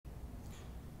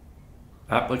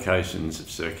Applications of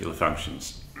circular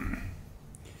functions.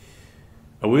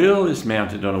 A wheel is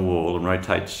mounted on a wall and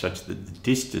rotates such that the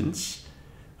distance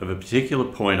of a particular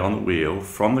point on the wheel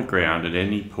from the ground at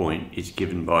any point is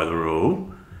given by the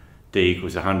rule d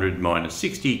equals 100 minus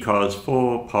 60 cos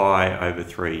 4 pi over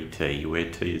 3t,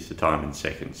 where t is the time in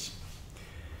seconds.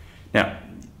 Now,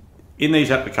 in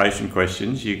these application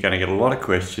questions, you're going to get a lot of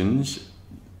questions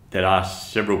that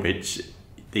ask several bits.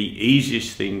 The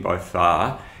easiest thing by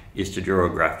far is to draw a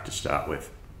graph to start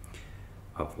with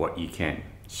of what you can.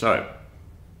 So,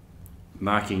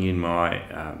 marking in my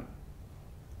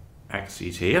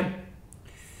axes here.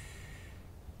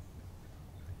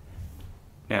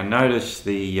 Now notice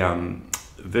the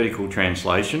vertical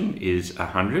translation is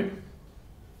 100.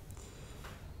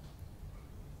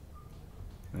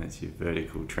 That's your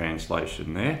vertical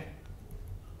translation there.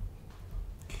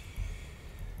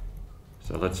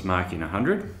 So let's mark in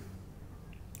 100.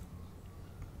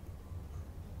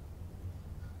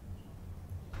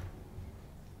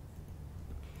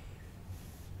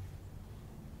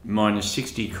 Minus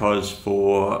 60 cos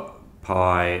 4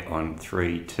 pi on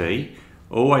 3t.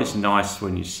 Always nice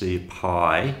when you see a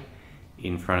pi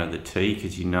in front of the t,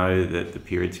 because you know that the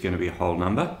period's going to be a whole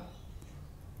number.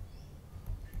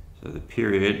 So the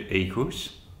period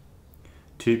equals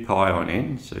 2 pi on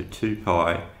n, so 2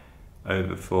 pi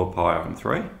over 4 pi on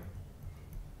 3.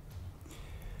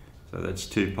 So that's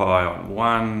 2 pi on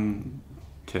 1,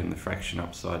 turn the fraction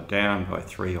upside down by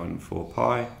 3 on 4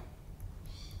 pi.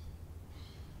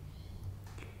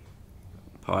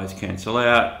 Pi's cancel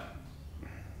out.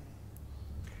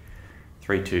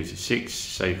 3 2s are 6,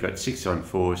 so you've got 6 on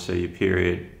 4, so your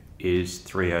period is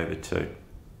 3 over 2.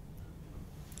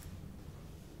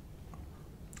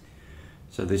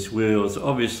 So this wheel is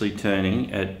obviously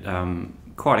turning at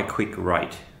quite a quick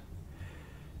rate.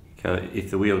 Okay,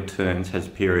 if the wheel turns, has a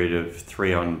period of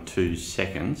 3 on 2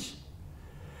 seconds,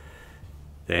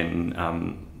 then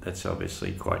that's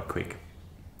obviously quite quick.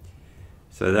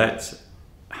 So that's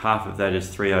half of that is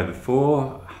 3 over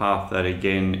 4, half that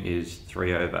again is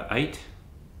 3 over 8.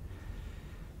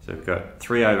 So we've got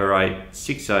 3 over 8,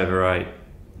 6 over 8,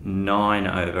 9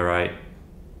 over 8,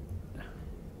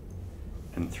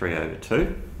 and 3 over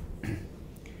 2.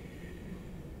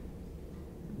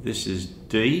 This is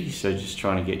D, so just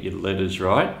trying to get your letters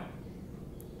right.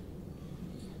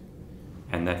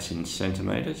 And that's in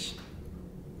centimetres.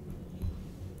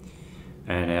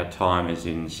 And our time is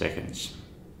in seconds.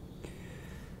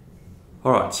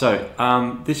 Alright,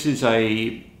 so this is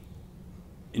a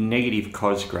negative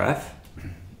cos graph.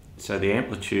 So the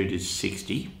amplitude is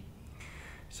 60.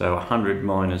 So 100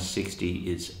 minus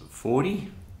 60 is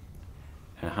 40.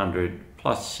 And 100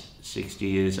 plus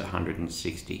 60 is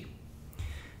 160.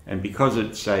 And because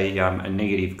it's a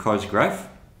negative cos graph,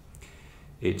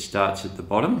 it starts at the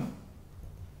bottom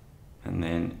and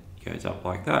then goes up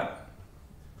like that.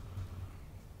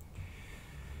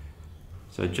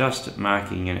 So just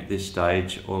marking in at this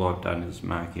stage, all I've done is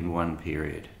mark in one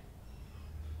period.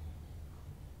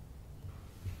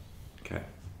 Okay.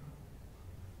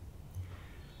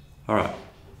 All right.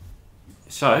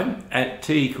 So at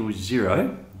t equals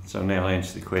 0, so I'll now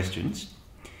answer the questions.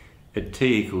 At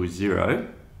t equals 0,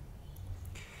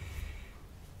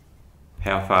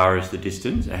 how far is the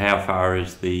distance? How far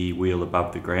is the wheel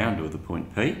above the ground, or the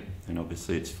point P? And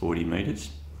obviously it's 40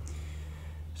 metres.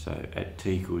 So at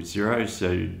t equals 0,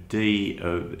 so d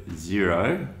of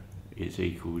 0 is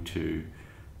equal to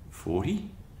 40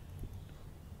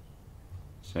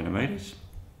 centimetres.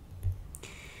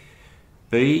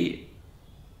 B,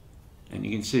 and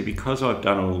you can see because I've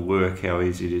done all the work how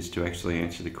easy it is to actually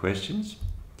answer the questions.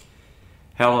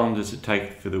 How long does it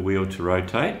take for the wheel to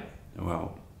rotate?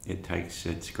 Well,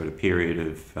 it's got a period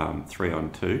of 3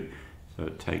 on 2, so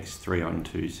it takes 3 on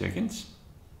 2 seconds.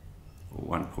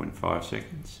 Or 1.5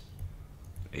 seconds.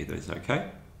 Either is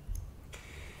okay.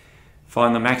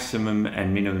 Find the maximum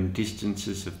and minimum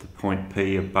distances of the point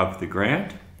P above the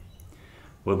ground.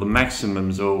 Well, the maximum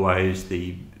is always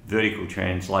the vertical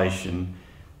translation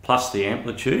plus the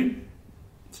amplitude.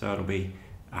 So it'll be,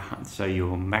 so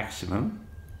your maximum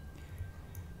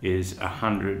is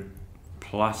 100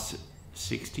 plus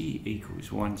 60 equals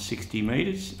 160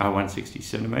 meters, 160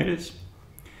 centimeters.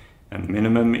 And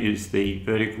minimum is the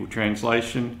vertical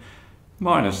translation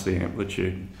minus the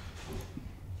amplitude.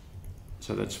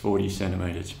 So that's 40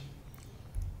 centimetres.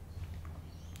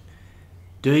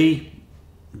 D,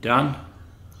 done.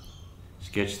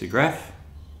 Sketch the graph.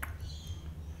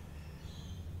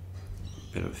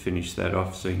 Better finish that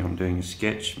off, seeing I'm doing a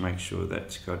sketch. Make sure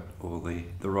that's got all the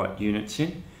right units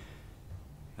in.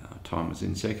 Time was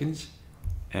in seconds.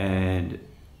 And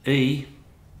E,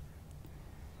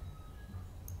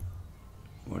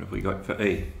 have we got for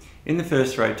E? In the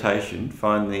first rotation,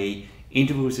 find the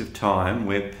intervals of time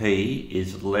where P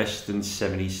is less than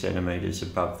 70 centimetres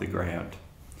above the ground.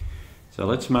 So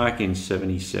let's mark in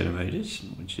 70 centimetres,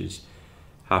 which is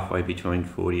halfway between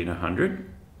 40 and 100.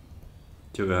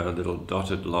 Do our little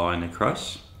dotted line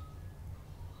across.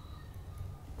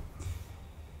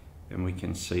 And we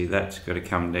can see that's got to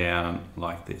come down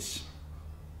like this.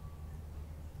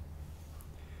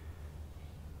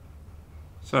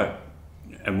 So,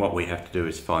 and what we have to do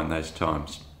is find those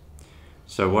times.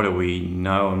 So what do we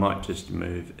know? I might just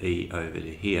move E over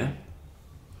to here.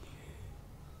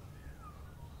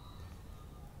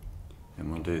 And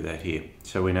we'll do that here.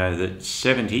 So we know that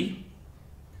 70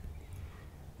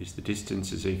 is the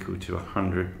distance is equal to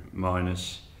 100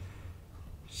 minus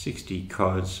 60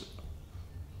 cos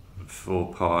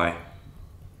 4 pi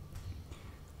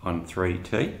on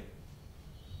 3t.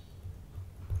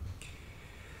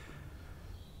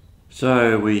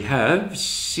 So we have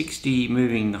 60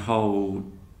 moving the whole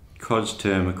cos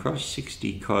term across,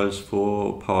 60 cos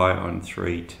 4 pi on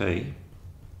 3t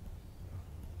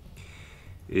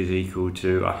is equal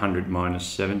to 100 minus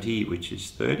 70, which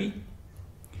is 30.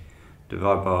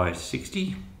 Divide by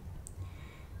 60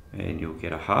 and you'll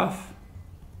get a half.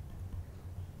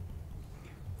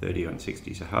 30 on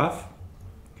 60 is a half.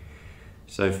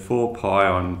 So 4 pi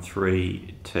on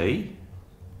 3t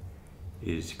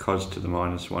is cos to the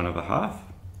minus 1 of a half.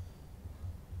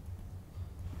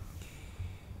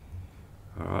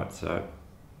 Alright, so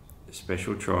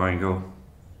special triangle,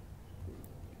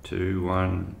 2,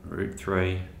 1, root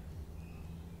 3.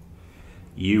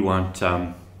 You want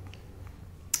the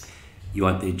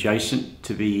adjacent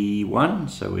to be 1,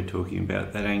 so we're talking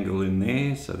about that angle in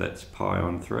there, so that's pi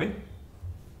on 3.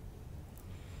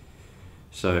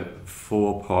 So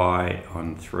 4 pi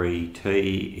on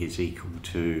 3t is equal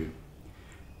to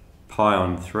pi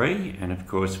on 3, and of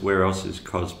course where else is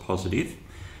cos positive?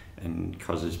 And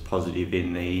cos is positive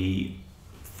in the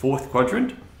fourth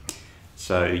quadrant,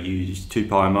 so use 2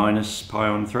 pi minus pi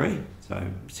on 3, so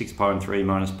 6 pi on 3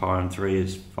 minus pi on 3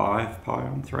 is 5 pi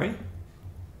on 3.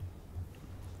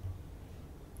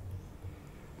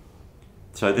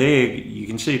 So there you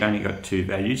can see you've only got 2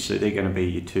 values, so they're going to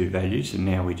be your 2 values, and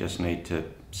now we just need to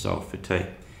solve for t.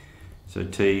 So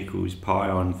t equals pi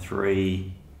on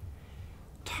 3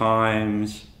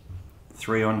 times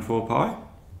 3 on 4 pi.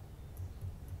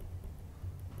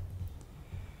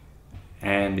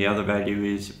 And the other value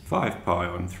is 5 pi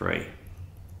on 3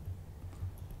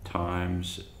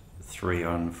 times 3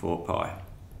 on 4 pi.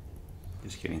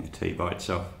 Just getting the t by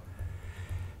itself.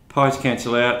 Pi's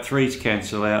cancel out, 3's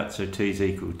cancel out, so t's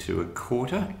equal to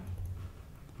 1/4.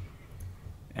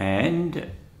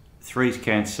 And 3's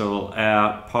cancel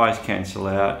out, pi's cancel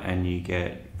out, and you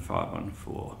get 5 on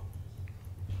 4.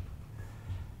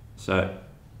 So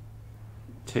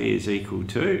t is equal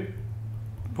to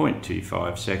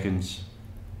 0.25 seconds.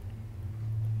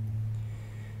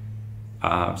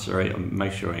 Sorry, I'll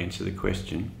make sure I answer the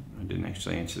question. I didn't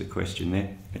actually answer the question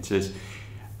there. It says,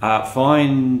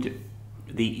 find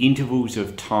the intervals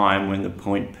of time when the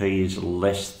point P is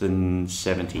less than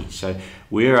 70. So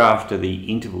we're after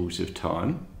the intervals of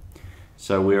time.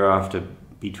 So we're after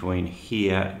between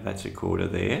here, that's 1/4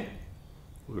 there.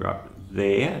 We're up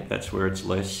there, that's where it's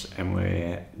less, and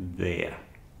we're there.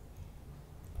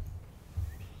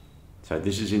 So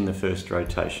this is in the first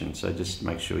rotation, so just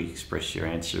make sure you express your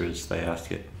answer as they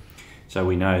ask it. So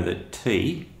we know that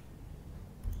t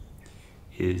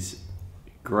is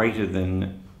greater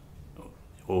than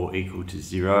or equal to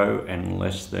 0 and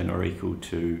less than or equal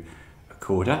to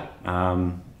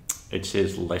 1/4. It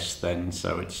says less than,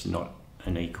 so it's not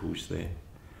an equals there.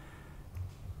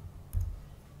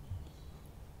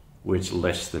 Where it's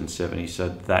less than 70, so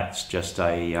that's just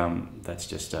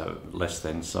a less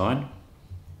than sign.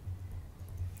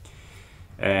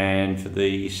 And for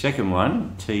the second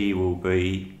one, t will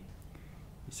be,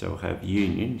 so we'll have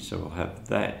union, so we'll have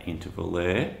that interval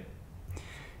there.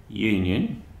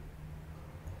 Union,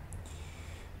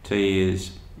 t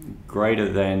is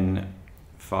greater than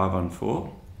 5 on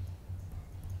 4.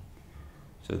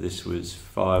 So this was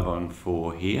 5 on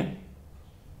 4 here.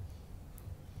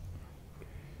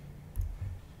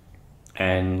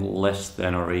 And less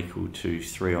than or equal to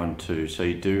 3 on 2. So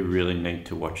you do really need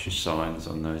to watch your signs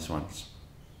on those ones.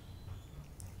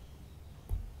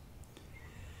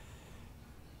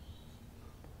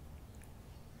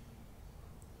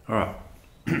 All right,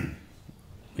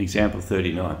 example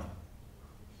 39.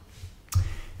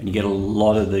 And you get a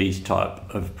lot of these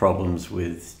type of problems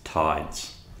with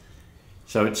tides.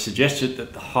 So it's suggested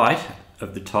that the height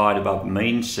of the tide above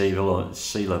mean sea level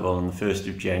on the 1st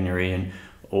of January and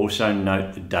Also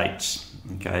note the dates,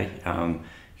 okay,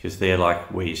 because they're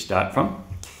like where you start from.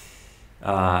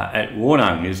 At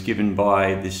Warnung is given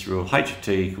by this rule, h of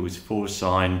t equals 4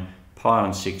 sine pi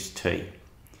on 6t,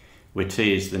 where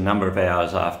t is the number of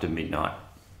hours after midnight.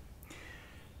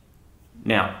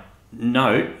 Now,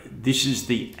 note, this is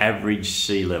the average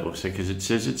sea level, so because it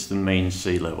says it's the mean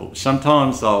sea level.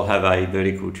 Sometimes they'll have a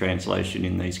vertical translation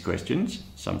in these questions,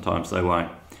 sometimes they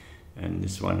won't. And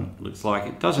this one looks like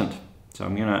it doesn't. So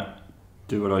I'm going to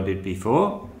do what I did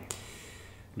before,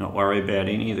 not worry about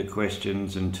any of the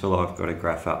questions until I've got a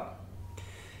graph up.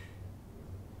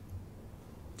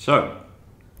 So,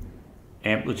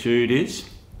 amplitude is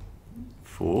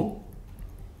 4.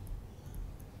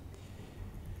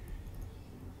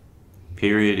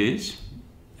 Period is,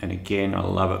 and again I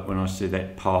love it when I see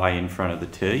that pi in front of the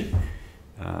t,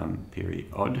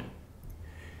 period,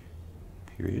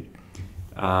 period,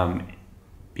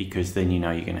 because then you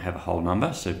know you're going to have a whole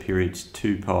number. So period's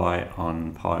 2 pi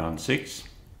on 6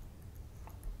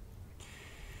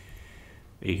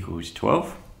 equals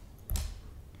 12.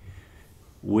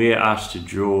 We're asked to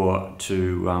draw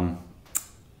to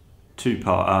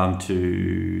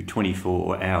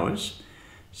 24 hours,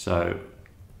 so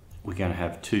we're going to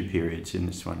have 2 periods in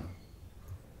this one.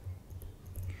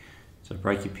 So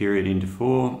break your period into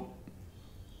 4,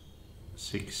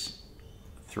 6,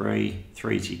 3,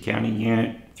 3 is your counting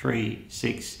unit, 3,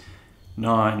 6,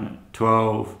 9,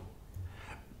 12,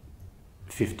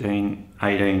 15,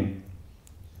 18,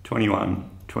 21,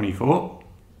 24.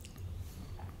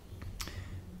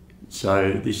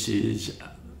 So this is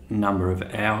number of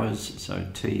hours, so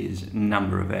T is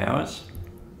number of hours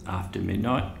after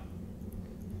midnight.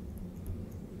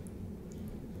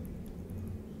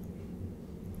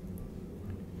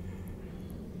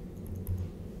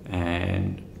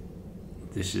 And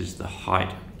this is the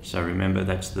height. So remember,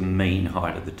 that's the mean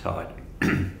height of the tide.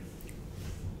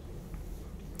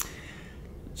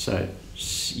 So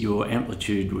your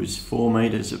amplitude was 4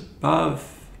 meters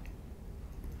above.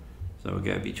 So we'll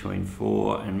go between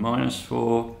 4 and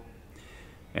 -4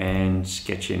 and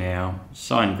sketch in our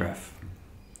sine graph.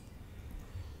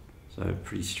 So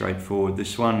pretty straightforward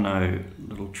this one, no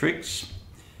little tricks.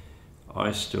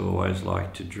 I still always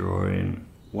like to draw in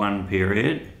one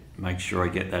period, make sure I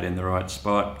get that in the right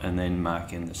spot, and then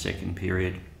mark in the second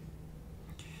period.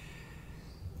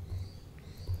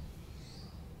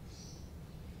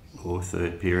 Or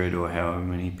third period, or however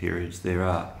many periods there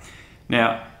are.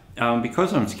 Now,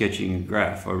 because I'm sketching a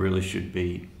graph, I really should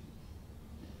be,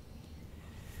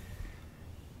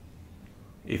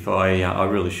 I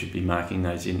really should be marking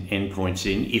those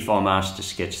endpoints in if I'm asked to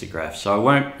sketch the graph. So I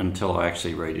won't until I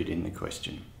actually read it in the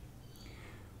question.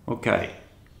 Okay.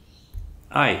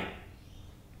 A.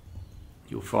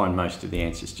 You'll find most of the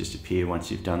answers just appear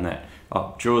once you've done that.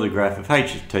 I'll draw the graph of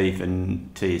h of t,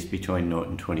 and t is between 0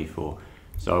 and 24.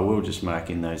 So I will just mark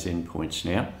in those endpoints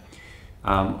now.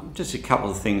 Just a couple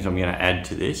of things I'm going to add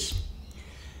to this.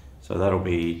 So that'll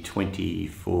be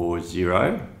 24,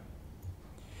 0.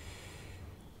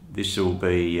 This will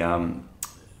be, and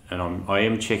I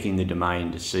am checking the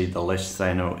domain to see the less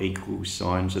than or equal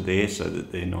signs are there so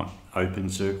that they're not open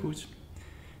circles.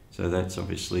 So that's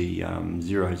obviously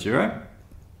 0, 0.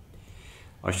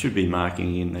 I should be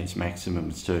marking in these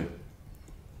maximums too.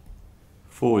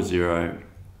 4, 0,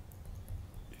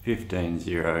 15,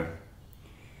 0,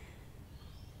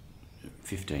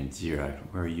 15, 0.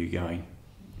 Where are you going?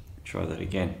 Try that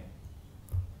again.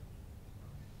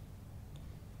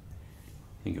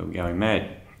 I think I'm going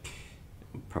mad.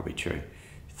 Probably true.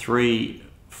 3,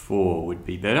 4 would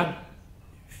be better.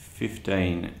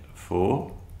 15,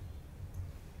 4.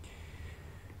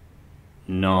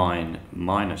 9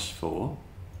 minus 4.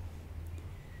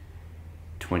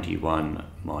 21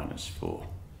 minus 4.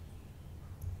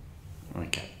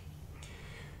 Okay.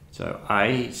 So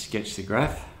A, sketch the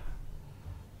graph.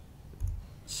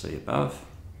 C above.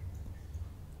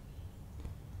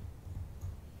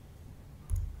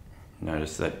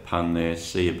 Notice that pun there,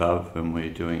 C above, when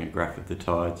we're doing a graph of the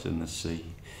tides, and the C.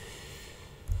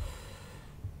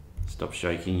 Stop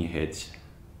shaking your heads.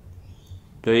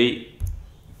 B,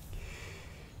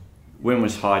 when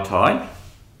was high tide?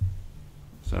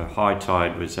 So high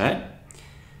tide was at,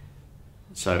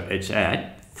 so it's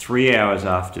at 3 hours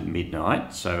after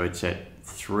midnight, so it's at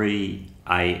 3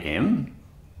 a.m.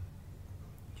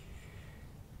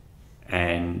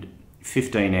 and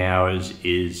 15 hours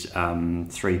is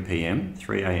 3 p.m,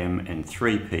 3 a.m. and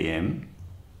 3 p.m.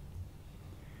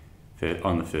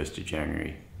 on the 1st of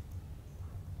January.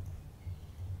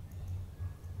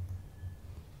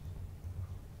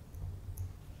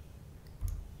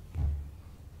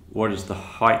 What is the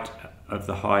height of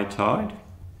the high tide?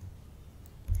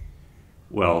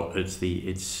 Well,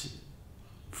 it's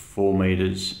 4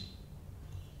 meters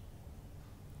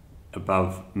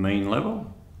above mean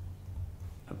level,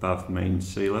 above mean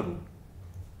sea level.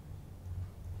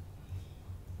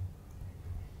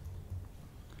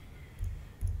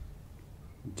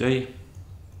 D.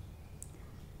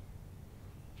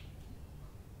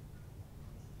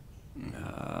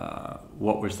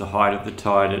 What was the height of the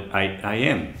tide at 8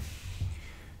 a.m?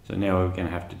 So now we're going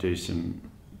to have to do some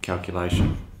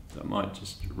calculation. So I might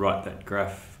just write that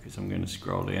graph because I'm going to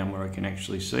scroll down where I can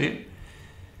actually see it.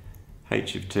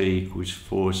 H of t equals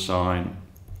 4 sine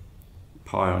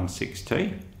pi on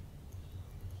 6t.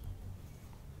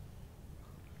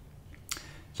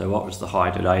 So what was the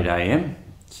height at 8 a.m?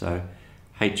 So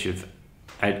H of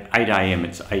 8 a.m,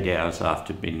 it's 8 hours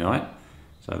after midnight.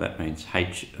 So that means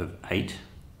H of 8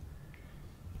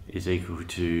 is equal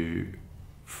to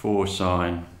 4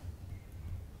 sine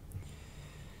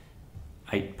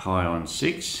 8 pi on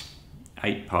 6.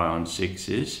 8 pi on 6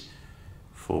 is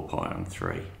 4 pi on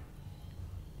 3.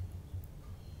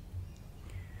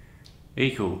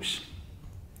 Equals.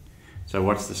 So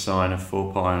what's the sine of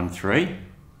 4 pi on 3?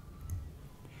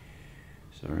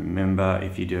 So remember,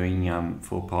 if you're doing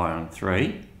 4 pi on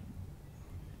 3,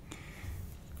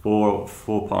 4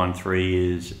 pi on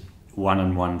 3 is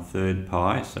 1 1/3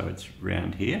 pi, so it's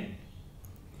round here.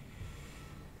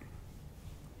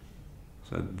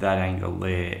 So that angle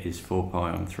there is 4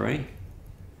 pi on 3.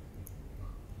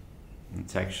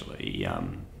 It's actually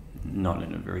not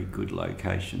in a very good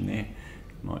location there.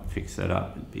 Might fix that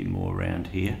up and be more around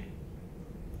here.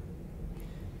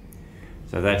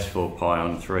 So that's 4 pi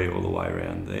on 3 all the way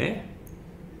around there.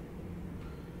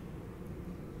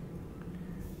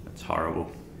 That's horrible.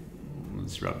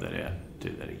 Let's rub that out. Do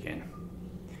that again.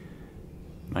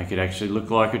 Make it actually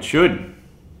look like it should.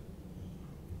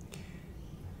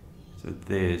 So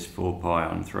there's 4 pi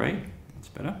on 3. That's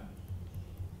better.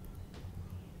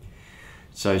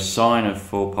 So sine of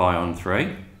 4 pi on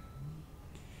 3.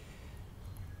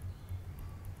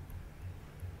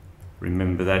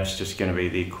 Remember, that's just going to be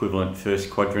the equivalent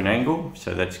first quadrant angle.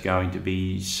 So that's going to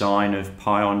be sine of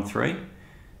pi on 3,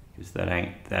 because that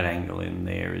angle in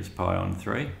there is pi on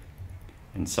 3.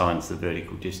 And sine's the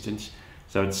vertical distance.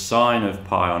 So it's sine of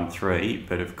pi on 3,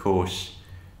 but of course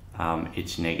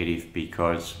it's negative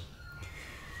because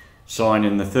sine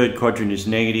in the third quadrant is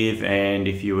negative, and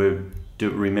if you were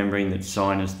remembering that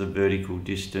sine is the vertical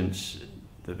distance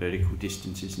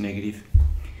is negative.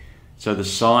 So the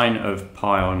sine of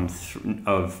pi on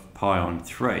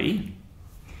 3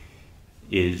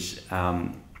 is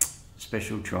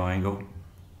special triangle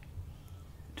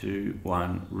 2,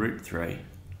 1, root 3.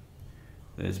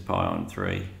 There's pi on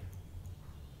 3.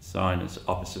 Sine is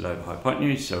opposite over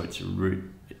hypotenuse, so it's root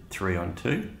 3 on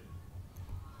 2.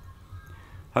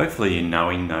 Hopefully you're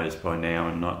knowing those by now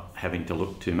and not having to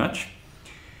look too much.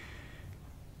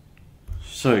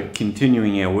 So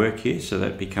continuing our work here, so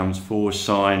that becomes 4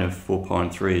 sine of 4 pi on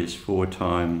 3 is 4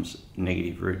 times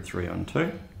negative root 3 on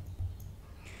 2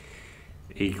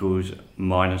 equals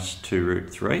minus 2 root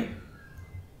 3.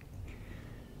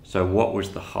 So what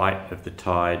was the height of the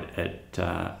tide at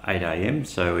 8 a.m?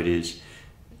 So it is,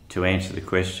 to answer the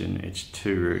question, it's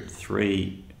 2 root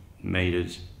 3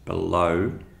 meters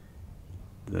below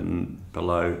the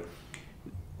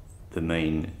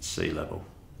mean sea level.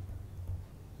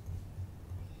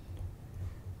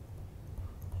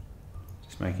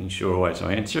 Just making sure always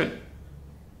I answer it.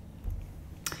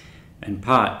 And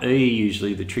part E,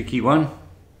 usually the tricky one.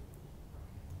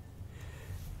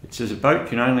 It says a boat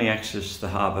can only access the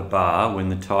harbour bar when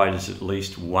the tide is at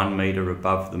least 1 metre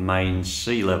above the main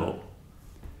sea level.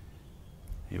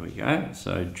 Here we go.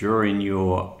 So draw in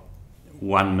your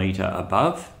 1 metre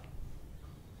above.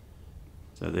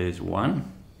 So there's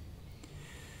 1.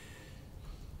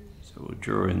 So we'll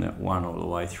draw in that 1 all the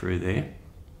way through there.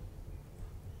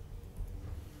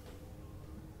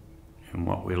 And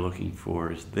what we're looking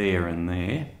for is there and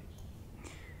there.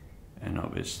 And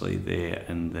obviously there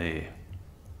and there.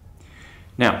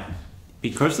 Now,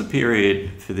 because the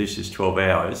period for this is 12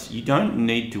 hours, you don't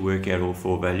need to work out all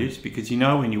 4 values, because you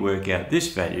know when you work out this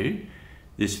value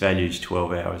is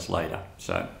 12 hours later.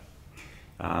 So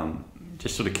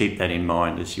just sort of keep that in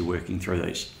mind as you're working through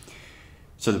these.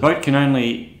 So the boat can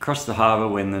only cross the harbour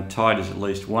when the tide is at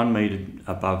least 1 metre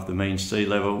above the mean sea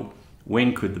level.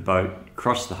 When could the boat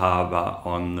cross the harbour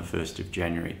on the 1st of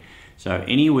January? So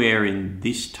anywhere in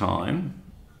this time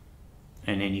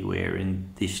and anywhere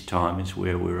in this time is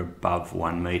where we're above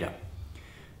 1 metre.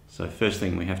 So first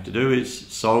thing we have to do is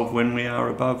solve when we are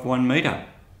above 1 metre.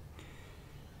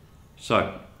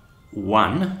 So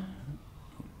 1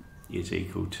 is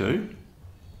equal to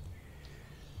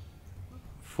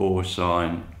 4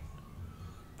 sine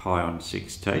pi on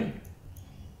 6t.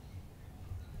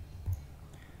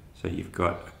 So you've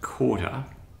got a quarter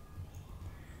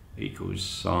equals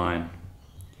sine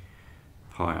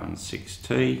pi on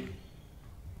 6t.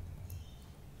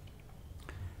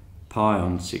 Pi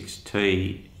on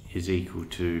 6t is equal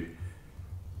to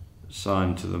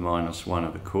sine to the minus 1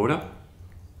 of a quarter.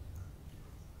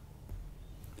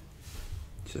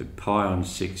 So pi on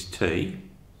 6t.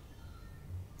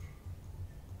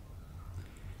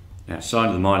 Now sine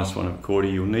to the minus 1 of a quarter,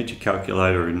 you'll need your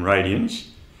calculator in radians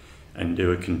and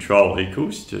do a control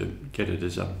equals to get it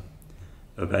as a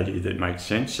value that makes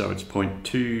sense. So it's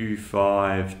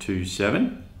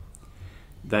 0.2527.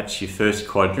 That's your first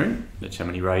quadrant, that's how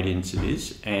many radians it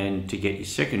is. And to get your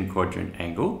second quadrant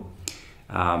angle,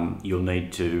 you'll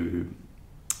need to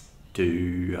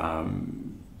do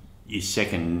your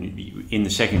second, in the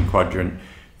second quadrant,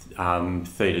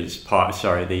 theta's pi,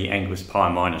 sorry, the angle is pi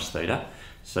minus theta.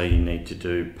 So you need to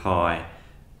do pi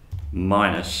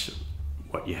minus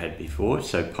what you had before.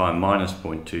 So pi minus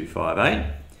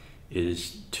 0.258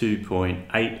 is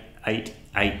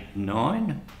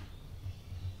 2.8889.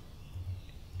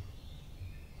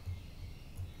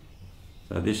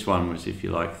 So this one was, if you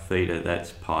like, theta,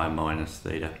 that's pi minus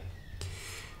theta.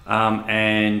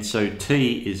 And so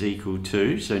t is equal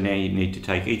to, so now you need to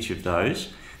take each of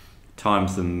those,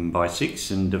 times them by 6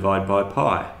 and divide by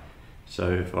pi.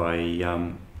 So if I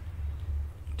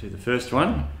do the first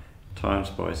one, times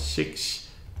by 6,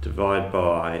 divide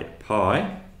by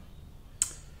pi,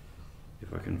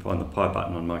 if I can find the pi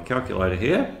button on my calculator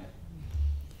here,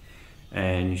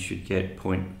 and you should get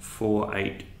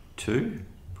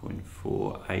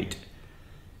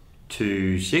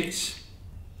 0.48226,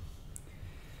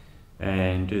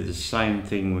 and do the same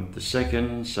thing with the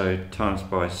second, so times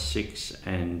by 6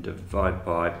 and divide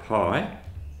by pi,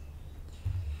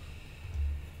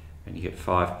 and you get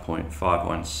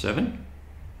 5.517.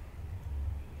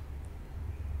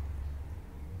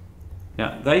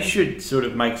 Now they should sort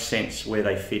of make sense where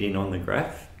they fit in on the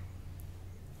graph.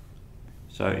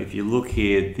 So if you look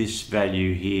here, this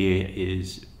value here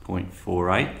is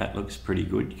 0.48. That looks pretty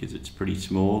good because it's pretty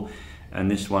small. And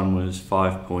this one was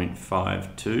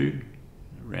 5.52,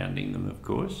 rounding them of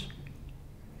course.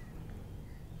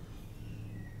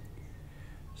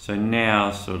 So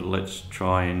now sort of let's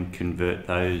try and convert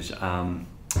those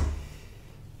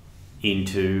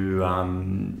into a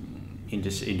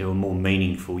more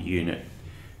meaningful unit.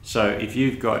 So if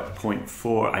you've got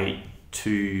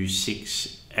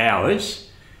 0.4826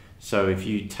 hours, so if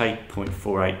you take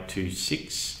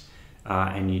 0.4826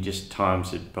 and you just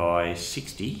times it by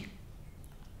 60,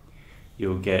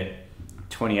 you'll get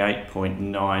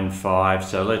 28.95,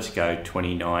 so let's go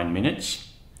 29 minutes.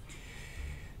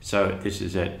 So this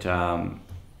is at, to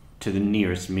the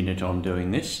nearest minute I'm doing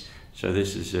this. So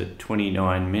this is at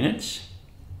 29 minutes.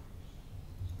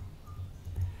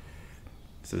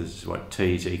 So this is what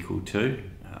t is equal to.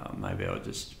 Maybe I'll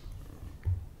just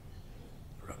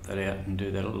rub that out and do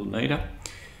that a little neater.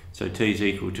 So t is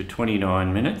equal to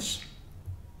 29 minutes.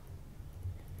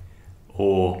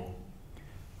 Or,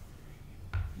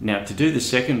 now to do the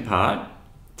second part,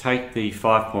 take the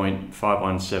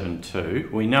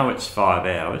 5.5172. We know it's 5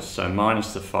 hours, so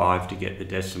minus the 5 to get the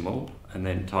decimal, and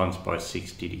then times by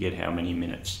 60 to get how many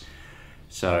minutes.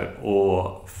 So,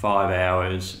 or 5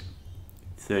 hours,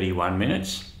 31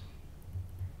 minutes.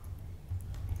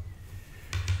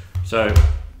 So,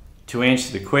 to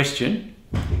answer the question,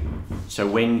 so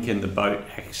when can the boat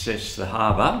access the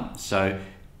harbour? So,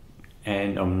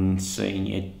 and I'm seeing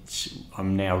it,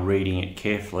 I'm now reading it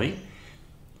carefully.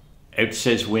 It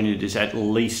says when it is at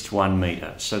least 1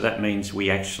 metre. So that means we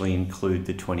actually include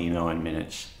the 29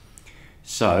 minutes.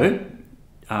 So,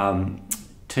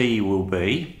 t will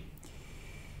be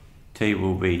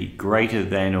greater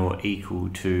than or equal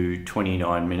to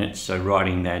 29 minutes. So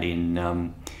writing that in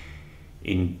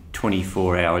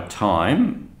 24-hour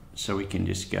time, so we can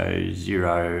just go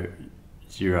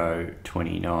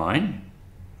 0.029,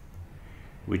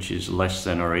 which is less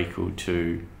than or equal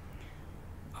to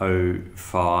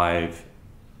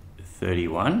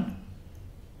 0531,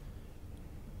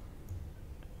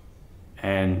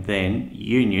 and then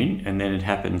union, and then it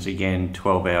happens again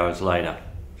 12 hours later.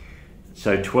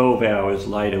 So 12 hours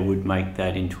later would make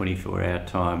that in 24-hour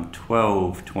time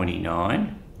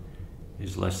 12:29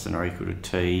 is less than or equal to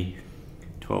t,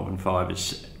 12 and 5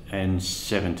 is, and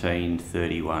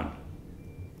 17:31.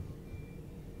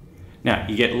 Now,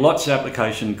 you get lots of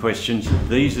application questions.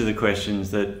 These are the questions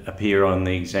that appear on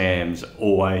the exams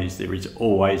always. There is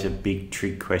always a big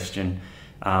trig question.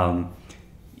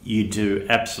 You do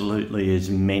absolutely as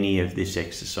many of this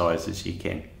exercise as you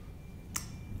can.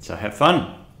 So have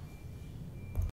fun.